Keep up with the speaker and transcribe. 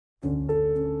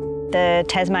The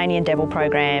Tasmanian Devil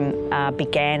program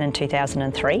began in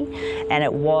 2003, and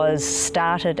it was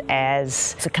started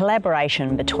as a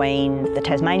collaboration between the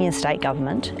Tasmanian state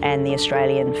government and the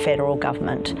Australian federal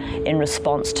government in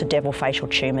response to devil facial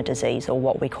tumour disease, or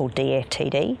what we call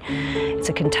DFTD. It's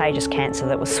a contagious cancer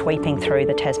that was sweeping through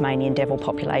the Tasmanian devil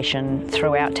population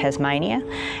throughout Tasmania,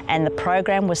 and the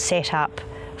program was set up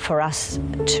for us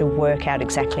to work out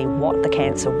exactly what the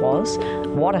cancer was,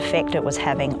 what effect it was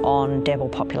having on devil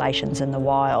populations in the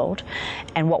wild,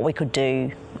 and what we could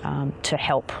do to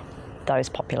help those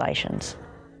populations.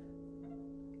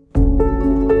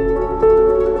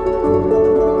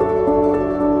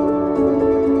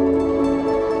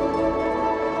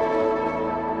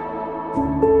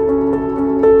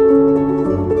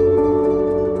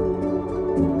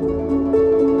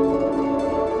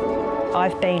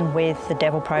 I've been with the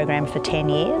Devil program for 10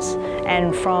 years,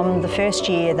 and from the first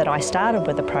year that I started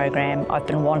with the program, I've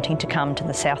been wanting to come to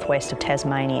the southwest of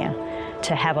Tasmania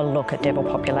to have a look at devil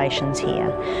populations here.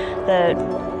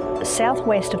 The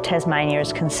southwest of Tasmania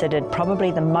is considered probably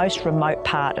the most remote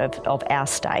part of our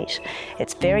state.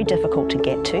 It's very difficult to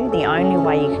get to. The only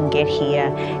way you can get here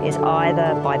is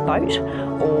either by boat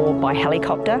or by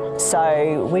helicopter.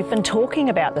 So we've been talking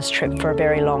about this trip for a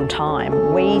very long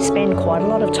time. We spend quite a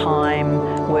lot of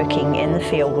time working in the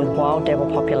field with wild devil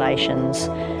populations,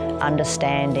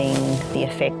 understanding the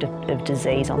effect of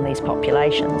disease on these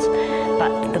populations.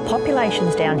 But the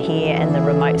populations down here in the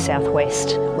remote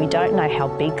southwest, we don't know how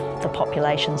big the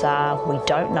populations are. We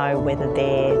don't know whether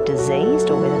they're diseased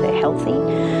or whether they're healthy.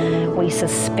 We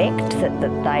suspect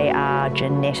that they are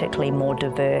genetically more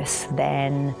diverse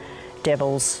than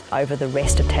devils over the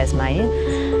rest of Tasmania.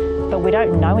 But we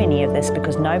don't know any of this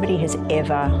because nobody has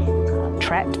ever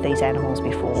trapped these animals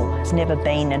before, has never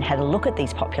been and had a look at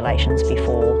these populations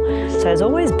before. So there's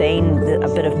always been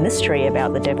a bit of mystery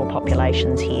about the devil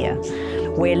populations here.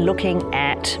 We're looking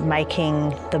at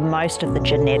making the most of the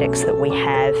genetics that we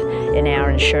have in our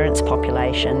insurance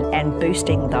population and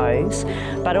boosting those,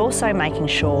 but also making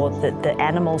sure that the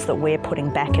animals that we're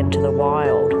putting back into the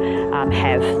wild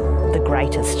have the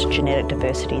greatest genetic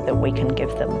diversity that we can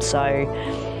give them. So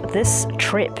this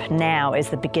trip now is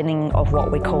the beginning of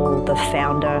what we call the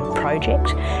Founder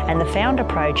Project, and the Founder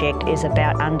Project is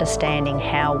about understanding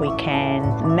how we can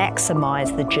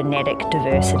maximise the genetic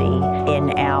diversity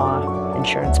in our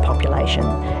insurance population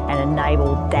and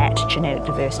enable that genetic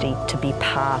diversity to be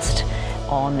passed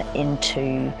on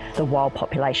into the wild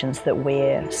populations that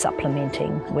we're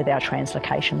supplementing with our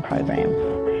translocation program.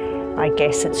 I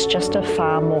guess it's just a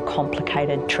far more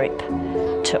complicated trip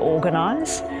to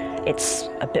organise. It's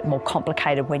a bit more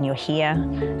complicated when you're here,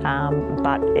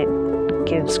 but it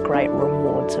gives great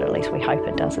rewards, or at least we hope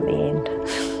it does at the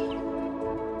end.